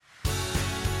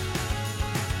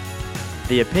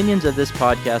The opinions of this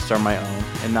podcast are my own,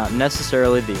 and not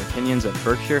necessarily the opinions of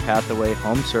Berkshire Hathaway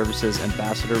Home Services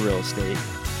Ambassador Real Estate,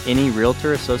 any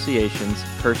realtor associations,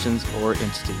 persons, or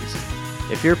entities.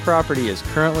 If your property is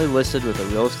currently listed with a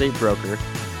real estate broker,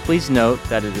 please note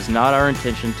that it is not our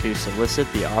intention to solicit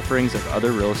the offerings of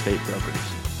other real estate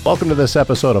brokers. Welcome to this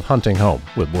episode of Hunting Home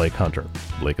with Blake Hunter.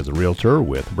 Blake is a realtor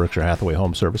with Berkshire Hathaway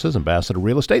Home Services Ambassador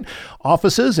Real Estate,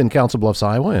 offices in Council Bluffs,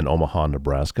 Iowa, and Omaha,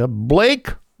 Nebraska.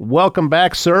 Blake, welcome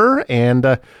back, sir.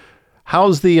 And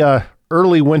how's the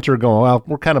early winter going? Well,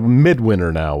 we're kind of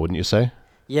midwinter now, wouldn't you say?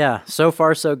 Yeah, so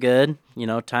far so good. You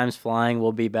know, time's flying.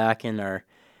 We'll be back in our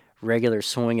regular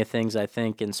swing of things, I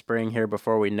think, in spring here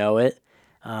before we know it.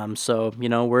 So, you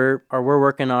know, we're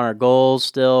working on our goals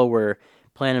still. We're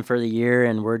planning for the year,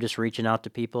 and we're just reaching out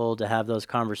to people to have those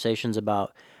conversations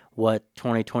about what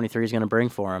 2023 is going to bring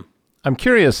for them. I'm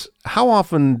curious, how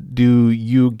often do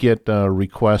you get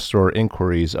requests or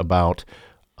inquiries about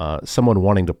someone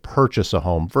wanting to purchase a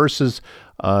home versus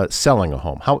selling a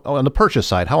home? How, on the purchase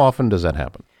side, how often does that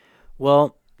happen?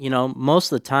 Well, you know,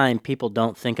 most of the time people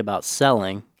don't think about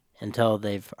selling until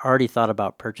they've already thought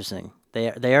about purchasing.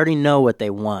 They already know what they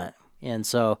want. And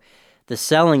so the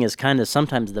selling is kind of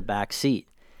sometimes the back seat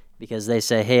because they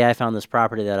say, hey, I found this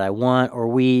property that I want, or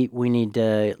we need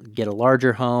to get a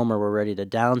larger home, or we're ready to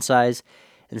downsize.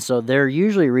 And so they're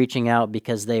usually reaching out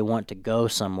because they want to go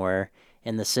somewhere,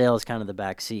 and the sale is kind of the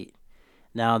back seat.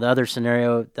 Now, the other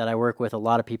scenario that I work with, a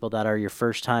lot of people that are your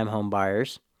first-time home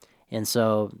buyers, and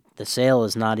so the sale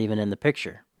is not even in the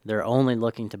picture. They're only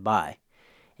looking to buy.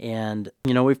 And,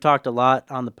 you know, we've talked a lot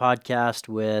on the podcast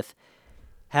with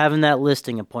having that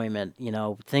listing appointment, you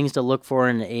know, things to look for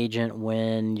in an agent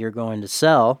when you're going to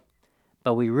sell,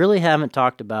 but we really haven't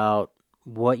talked about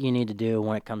what you need to do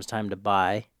when it comes time to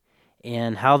buy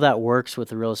and how that works with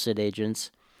the real estate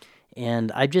agents. And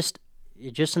just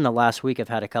in the last week, I've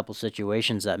had a couple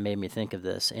situations that made me think of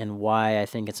this and why I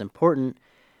think it's important,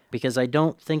 because I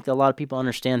don't think that a lot of people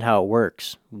understand how it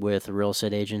works with real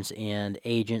estate agents and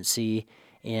agency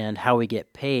and how we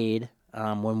get paid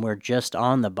when we're just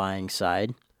on the buying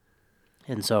side.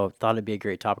 And so I thought it'd be a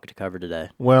great topic to cover today.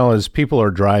 Well, as people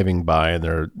are driving by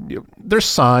and there's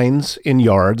signs in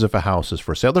yards if a house is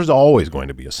for sale, there's always going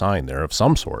to be a sign there of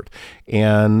some sort.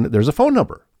 And there's a phone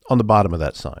number on the bottom of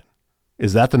that sign.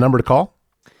 Is that the number to call?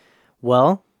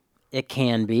 Well, it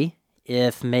can be.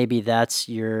 If maybe that's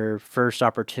your first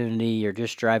opportunity, you're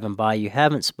just driving by, you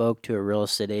haven't spoke to a real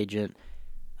estate agent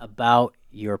about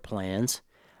your plans.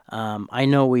 I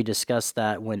know we discussed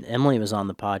that when Emily was on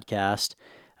the podcast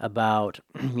about,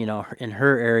 you know, in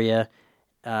her area,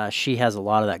 she has a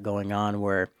lot of that going on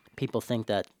where people think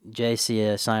that they see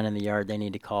a sign in the yard, they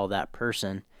need to call that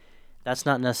person. That's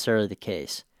not necessarily the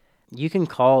case. You can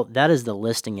call, that is the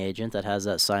listing agent that has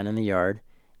that sign in the yard.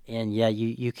 And yeah,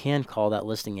 you can call that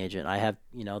listing agent. I have,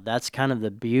 you know, that's kind of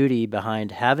the beauty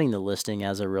behind having the listing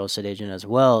as a real estate agent as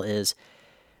well, is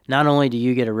not only do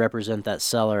you get to represent that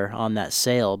seller on that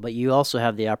sale, but you also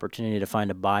have the opportunity to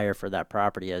find a buyer for that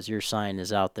property as your sign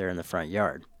is out there in the front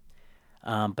yard.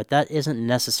 But that isn't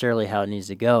necessarily how it needs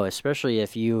to go, especially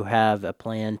if you have a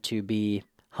plan to be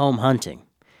home hunting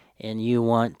and you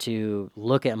want to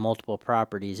look at multiple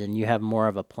properties and you have more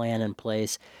of a plan in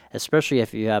place, especially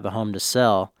if you have a home to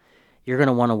sell. You're going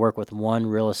to want to work with one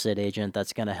real estate agent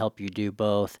that's going to help you do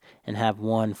both and have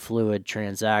one fluid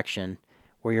transaction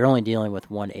where you're only dealing with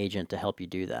one agent to help you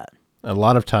do that. A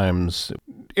lot of times,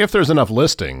 if there's enough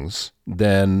listings,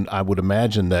 then I would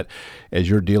imagine that as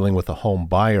you're dealing with a home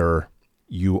buyer,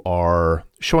 you are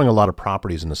showing a lot of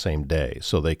properties in the same day,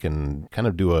 so they can kind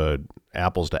of do a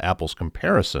apples to apples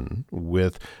comparison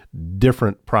with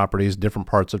different properties, different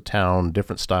parts of town,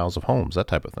 different styles of homes, that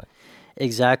type of thing.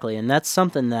 Exactly, and that's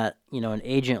something that, you know, an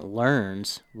agent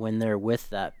learns when they're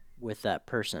with that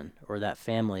person or that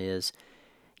family is,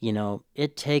 you know,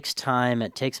 it takes time,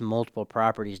 it takes multiple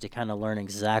properties to kind of learn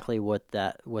exactly what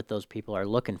those people are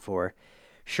looking for.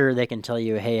 Sure, they can tell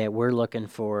you, hey, we're looking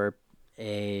for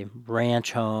a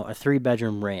ranch home, a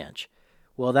 3-bedroom ranch.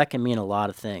 Well, that can mean a lot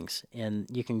of things. And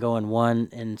you can go in one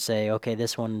and say, okay,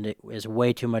 this one is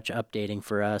way too much updating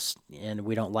for us, and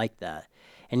we don't like that.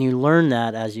 And you learn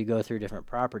that as you go through different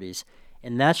properties.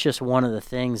 And that's just one of the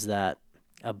things that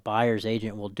a buyer's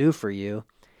agent will do for you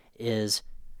is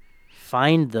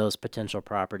find those potential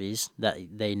properties that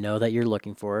they know that you're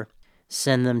looking for,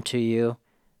 send them to you,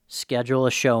 schedule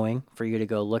a showing for you to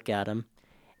go look at them,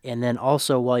 and then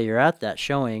also while you're at that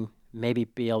showing, maybe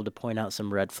be able to point out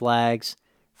some red flags,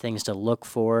 things to look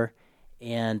for,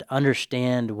 and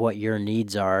understand what your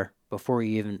needs are before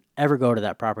you even ever go to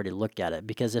that property to look at it.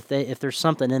 Because if there's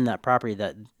something in that property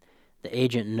that the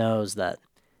agent knows that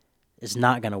is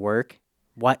not going to work,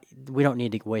 what we don't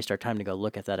need to waste our time to go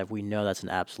look at that if we know that's an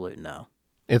absolute no.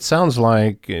 It sounds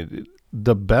like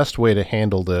the best way to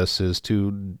handle this is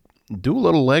to do a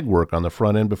little legwork on the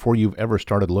front end before you've ever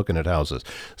started looking at houses.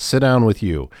 Sit down with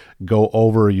you, go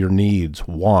over your needs,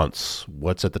 wants,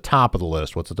 what's at the top of the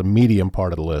list, what's at the medium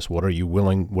part of the list, what do you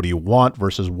want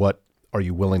versus what are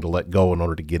you willing to let go in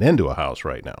order to get into a house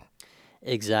right now.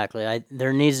 Exactly.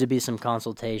 There needs to be some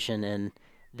consultation, and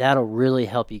that'll really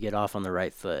help you get off on the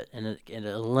right foot. And it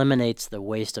eliminates the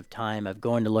waste of time of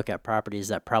going to look at properties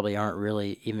that probably aren't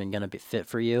really even going to be fit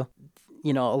for you. A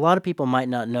lot of people might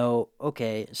not know,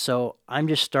 okay, so I'm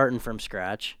just starting from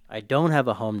scratch. I don't have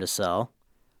a home to sell.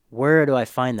 Where do I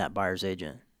find that buyer's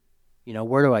agent?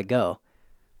 Where do I go?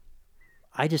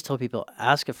 I just tell people,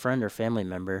 ask a friend or family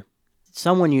member,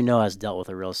 someone you know has dealt with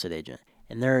a real estate agent,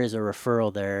 and there is a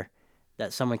referral there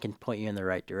that someone can point you in the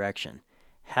right direction.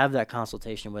 Have that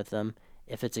consultation with them.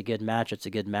 If it's a good match, it's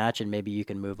a good match, and maybe you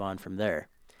can move on from there.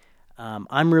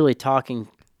 I'm really talking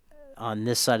on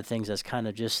this side of things as kind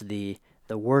of just the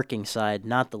working side,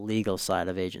 not the legal side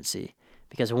of agency.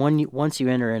 Because once you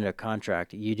enter into a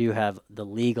contract, you do have the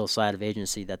legal side of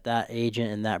agency that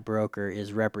agent and that broker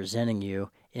is representing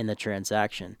you in the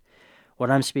transaction.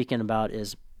 What I'm speaking about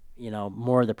is,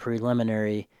 more the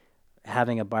preliminary,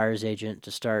 having a buyer's agent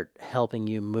to start helping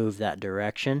you move that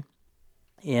direction.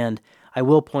 And I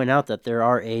will point out that there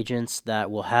are agents that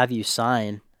will have you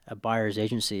sign a buyer's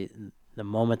agency the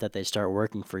moment that they start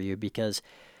working for you, because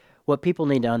what people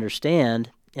need to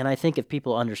understand, and I think if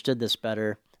people understood this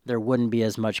better, there wouldn't be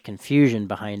as much confusion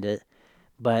behind it.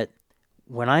 But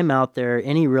when I'm out there,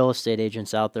 any real estate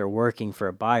agents out there working for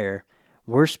a buyer,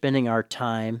 we're spending our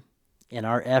time and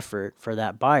our effort for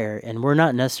that buyer, and we're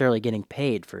not necessarily getting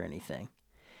paid for anything.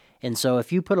 And so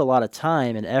if you put a lot of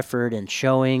time and effort and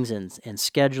showings and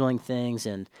scheduling things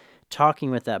and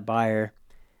talking with that buyer,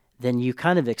 then you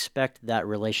kind of expect that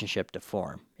relationship to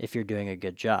form if you're doing a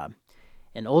good job.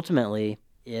 And ultimately,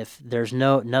 if there's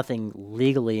nothing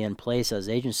legally in place as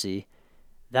agency,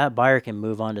 that buyer can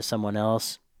move on to someone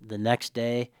else the next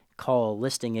day, call a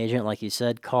listing agent, like you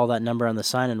said, call that number on the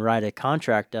sign and write a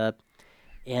contract up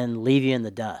and leave you in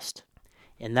the dust.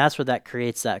 And that's what that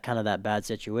creates, that kind of that bad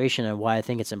situation, and why I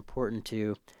think it's important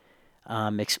to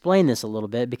explain this a little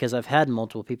bit, because I've had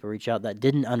multiple people reach out that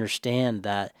didn't understand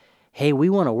that, hey, we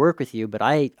want to work with you, but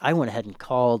I went ahead and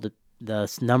called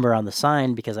the number on the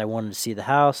sign because I wanted to see the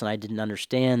house, and I didn't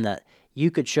understand that you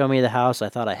could show me the house. I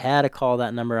thought I had to call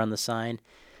that number on the sign.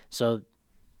 So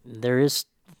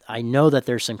I know that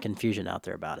there's some confusion out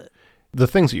there about it. The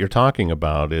things that you're talking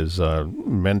about is a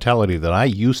mentality that I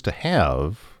used to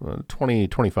have 20,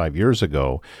 25 years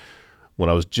ago when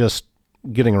I was just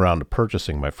getting around to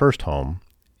purchasing my first home,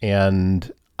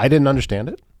 and I didn't understand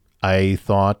it. I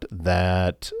thought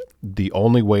that the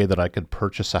only way that I could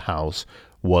purchase a house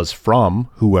was from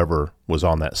whoever was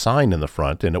on that sign in the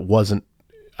front, and it wasn't.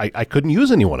 I couldn't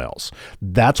use anyone else.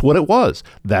 That's what it was.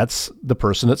 That's the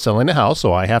person that's selling the house,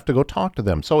 so I have to go talk to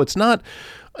them. So it's not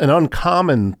an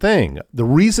uncommon thing. The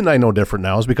reason I know different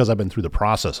now is because I've been through the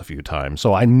process a few times.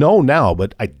 So I know now,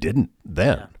 but I didn't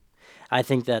then. Yeah. I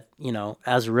think that,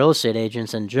 as real estate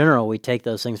agents in general, we take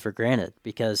those things for granted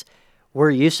because we're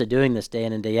used to doing this day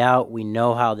in and day out. We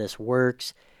know how this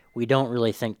works. We don't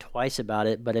really think twice about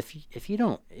it. But if you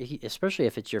don't, especially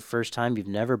if it's your first time, you've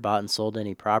never bought and sold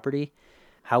any property,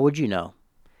 how would you know?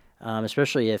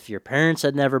 Especially if your parents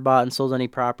had never bought and sold any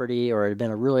property or it had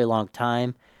been a really long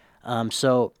time.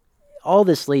 So all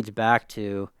this leads back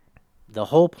to the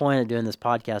whole point of doing this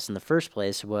podcast in the first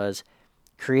place was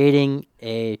creating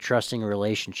a trusting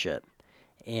relationship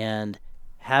and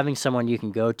having someone you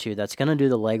can go to that's going to do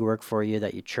the legwork for you,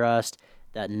 that you trust,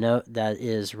 that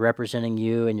is representing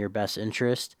you in your best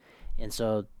interest. And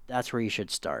so that's where you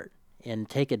should start and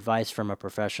take advice from a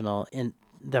professional, and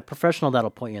the professional that'll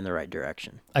point you in the right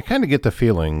direction. I kind of get the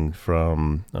feeling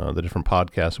from the different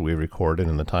podcasts we've recorded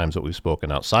and the times that we've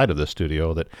spoken outside of this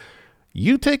studio that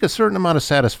you take a certain amount of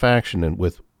satisfaction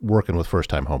with working with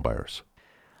first-time homebuyers.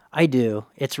 I do.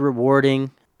 It's rewarding.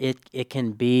 It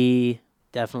can be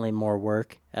definitely more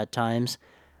work at times,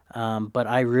 but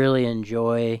I really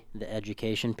enjoy the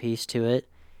education piece to it,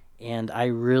 and I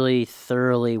really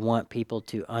thoroughly want people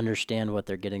to understand what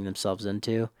they're getting themselves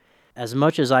into. As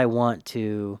much as I want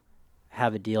to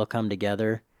have a deal come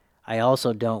together, I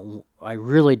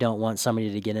really don't want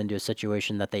somebody to get into a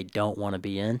situation that they don't want to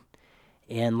be in.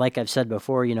 And like I've said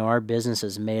before, our business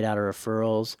is made out of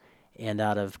referrals and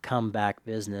out of comeback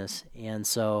business. And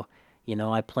so,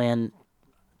 I plan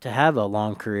to have a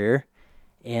long career.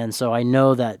 And so I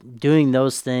know that doing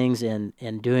those things and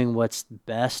doing what's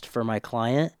best for my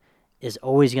client is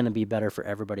always going to be better for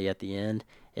everybody at the end.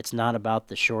 It's not about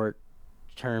the short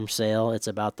term sale, it's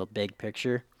about the big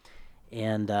picture.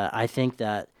 And I think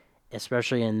that,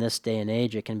 especially in this day and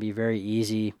age, it can be very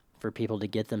easy for people to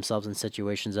get themselves in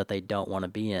situations that they don't want to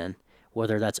be in,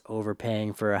 whether that's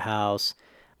overpaying for a house,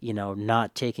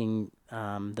 not taking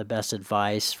the best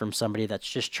advice from somebody that's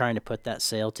just trying to put that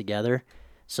sale together.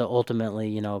 So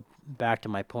ultimately, back to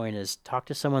my point is talk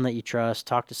to someone that you trust,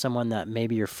 talk to someone that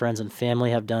maybe your friends and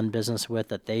family have done business with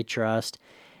that they trust,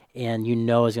 and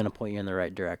is going to point you in the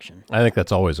right direction. I think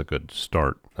that's always a good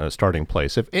starting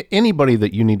place. If anybody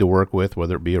that you need to work with,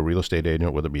 whether it be a real estate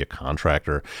agent, whether it be a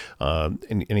contractor,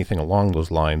 anything along those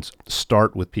lines,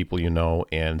 start with people you know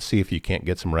and see if you can't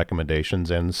get some recommendations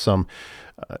and some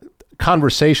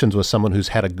conversations with someone who's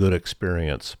had a good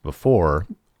experience before.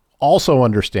 Also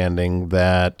understanding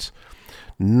that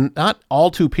not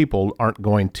all two people aren't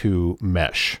going to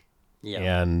mesh.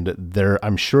 Yeah. And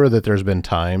I'm sure that there's been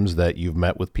times that you've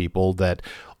met with people that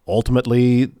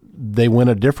ultimately they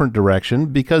went a different direction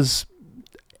because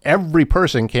every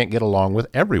person can't get along with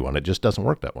everyone. It just doesn't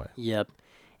work that way. Yep.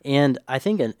 And I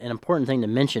think an important thing to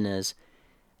mention is,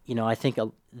 I think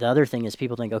the other thing is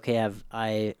people think, okay,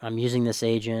 I'm using this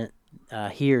agent,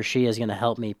 he or she is going to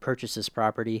help me purchase this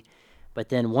property. But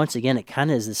then once again, it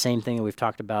kind of is the same thing that we've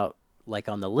talked about, like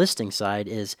on the listing side,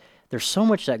 is there's so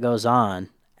much that goes on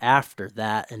after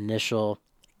that initial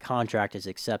contract is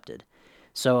accepted.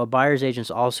 So a buyer's agent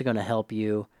is also going to help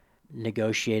you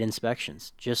negotiate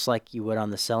inspections, just like you would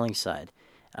on the selling side.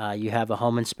 You have a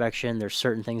home inspection, there's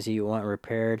certain things that you want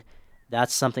repaired.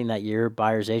 That's something that your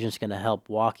buyer's agent is going to help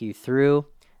walk you through.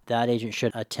 That agent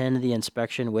should attend the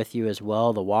inspection with you as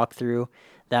well, the walkthrough.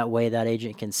 That way that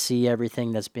agent can see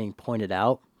everything that's being pointed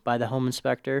out by the home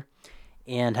inspector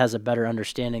and has a better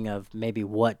understanding of maybe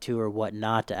what to or what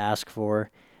not to ask for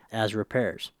as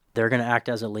repairs. They're going to act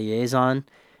as a liaison,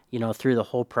 through the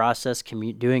whole process,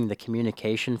 doing the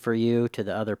communication for you to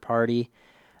the other party.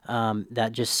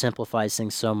 That just simplifies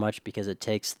things so much because it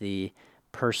takes the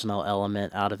personal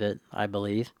element out of it, I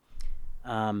believe.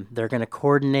 They're going to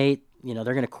coordinate,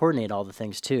 all the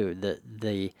things too,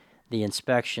 the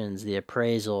inspections, the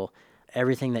appraisal,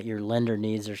 everything that your lender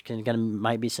needs. There's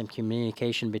might be some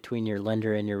communication between your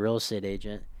lender and your real estate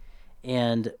agent.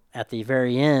 And at the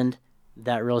very end,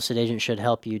 that real estate agent should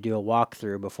help you do a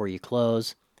walkthrough before you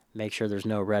close, make sure there's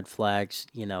no red flags,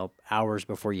 hours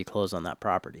before you close on that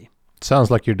property. Sounds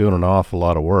like you're doing an awful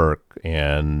lot of work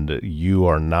and you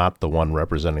are not the one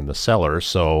representing the seller.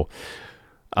 So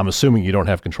I'm assuming you don't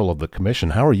have control of the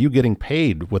commission. How are you getting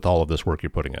paid with all of this work you're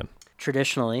putting in?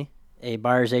 Traditionally, a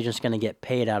buyer's agent is going to get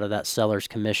paid out of that seller's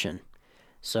commission.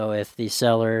 So if the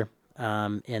seller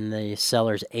and the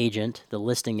seller's agent, the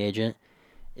listing agent,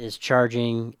 is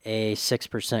charging a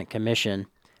 6% commission,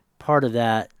 part of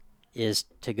that is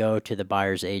to go to the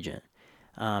buyer's agent.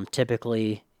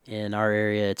 Typically, in our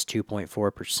area, it's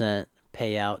 2.4%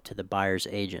 payout to the buyer's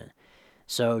agent.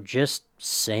 So just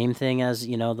same thing as,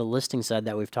 the listing side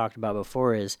that we've talked about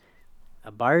before is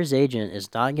a buyer's agent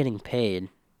is not getting paid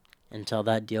until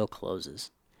that deal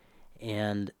closes.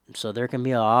 And so there can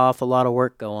be an awful lot of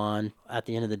work go on at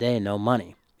the end of the day, no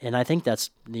money. And I think that's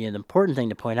the important thing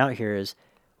to point out here is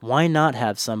why not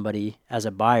have somebody as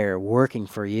a buyer working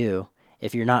for you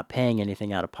if you're not paying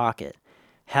anything out of pocket?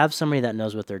 Have somebody that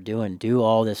knows what they're doing, do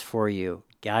all this for you,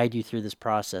 guide you through this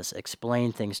process,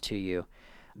 explain things to you,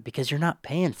 because you're not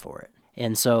paying for it.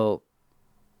 And so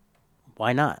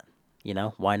why not?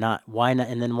 Why not? Why not?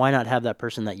 And then why not have that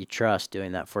person that you trust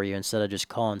doing that for you instead of just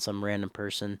calling some random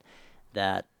person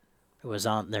that was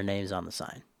on their name's on the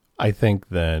sign? I think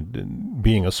that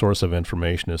being a source of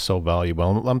information is so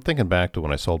valuable. I'm thinking back to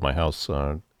when I sold my house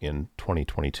in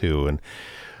 2022, and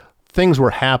things were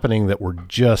happening that were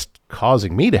just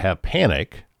causing me to have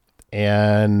panic.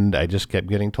 And I just kept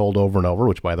getting told over and over,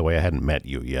 which, by the way, I hadn't met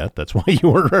you yet. That's why you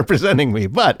weren't representing me.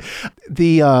 But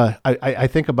I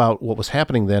think about what was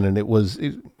happening then, and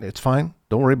it's fine.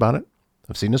 Don't worry about it.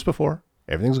 I've seen this before.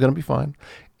 Everything's going to be fine.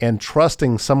 And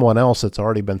trusting someone else that's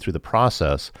already been through the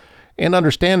process and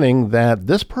understanding that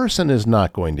this person is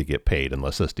not going to get paid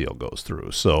unless this deal goes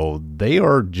through. So they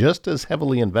are just as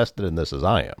heavily invested in this as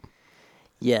I am.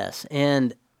 Yes.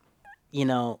 And,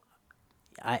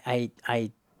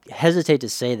 I hesitate to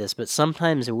say this, but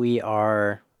sometimes we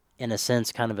are, in a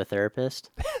sense, kind of a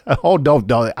therapist. Oh, no,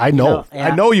 I know.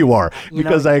 I know you are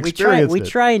because I experienced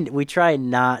it. We try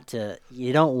not to,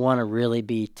 you don't want to really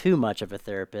be too much of a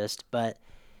therapist, but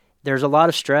there's a lot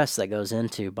of stress that goes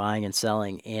into buying and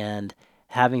selling, and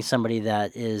having somebody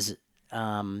that is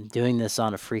doing this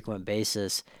on a frequent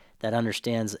basis that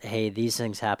understands, hey, these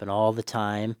things happen all the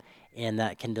time, and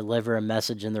that can deliver a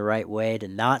message in the right way to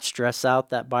not stress out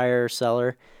that buyer or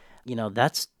seller,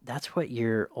 that's what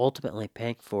you're ultimately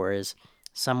paying for, is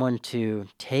someone to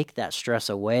take that stress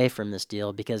away from this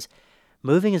deal, because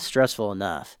moving is stressful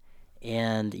enough,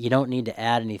 and you don't need to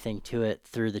add anything to it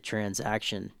through the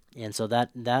transaction. And so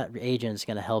that agent is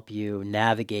going to help you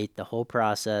navigate the whole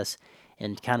process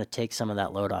and kind of take some of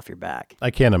that load off your back. I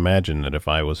can't imagine that if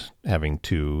I was having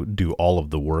to do all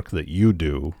of the work that you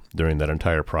do during that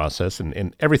entire process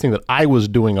and everything that I was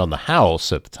doing on the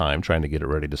house at the time, trying to get it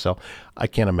ready to sell, I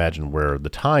can't imagine where the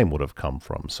time would have come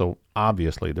from. So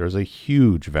obviously there's a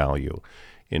huge value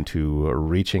into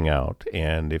reaching out.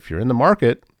 And if you're in the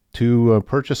market to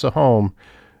purchase a home,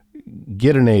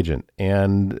 get an agent.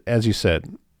 And as you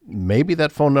said, maybe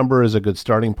that phone number is a good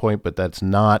starting point, but that's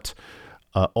not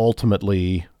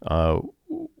ultimately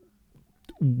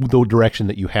the direction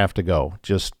that you have to go.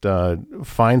 Just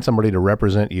find somebody to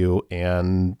represent you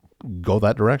and go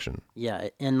that direction. Yeah,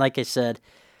 and like I said,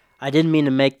 I didn't mean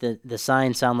to make the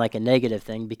sign sound like a negative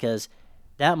thing, because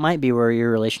that might be where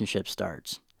your relationship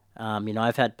starts.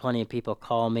 I've had plenty of people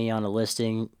call me on a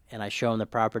listing, and I show them the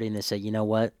property, and they say, you know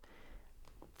what?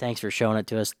 Thanks for showing it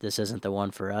to us. This isn't the one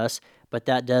for us. But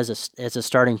it's a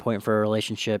starting point for a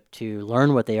relationship to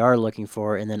learn what they are looking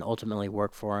for, and then ultimately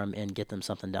work for them and get them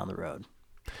something down the road.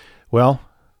 Well,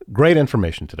 great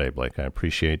information today, Blake. I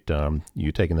appreciate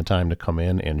you taking the time to come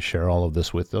in and share all of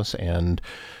this with us. And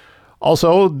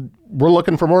also, we're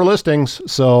looking for more listings.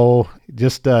 So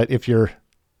just if you're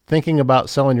thinking about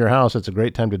selling your house, it's a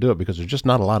great time to do it, because there's just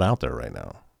not a lot out there right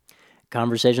now.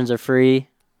 Conversations are free,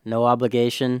 no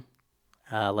obligation.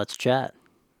 Let's chat.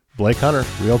 Blake Hunter,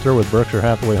 realtor with Berkshire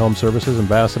Hathaway Home Services,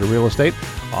 Ambassador Real Estate,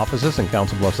 offices in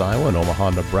Council Bluffs, Iowa, and Omaha,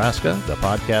 Nebraska. The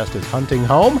podcast is Hunting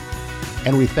Home,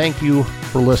 and we thank you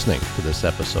for listening to this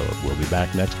episode. We'll be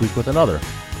back next week with another.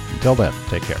 Until then,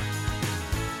 take care.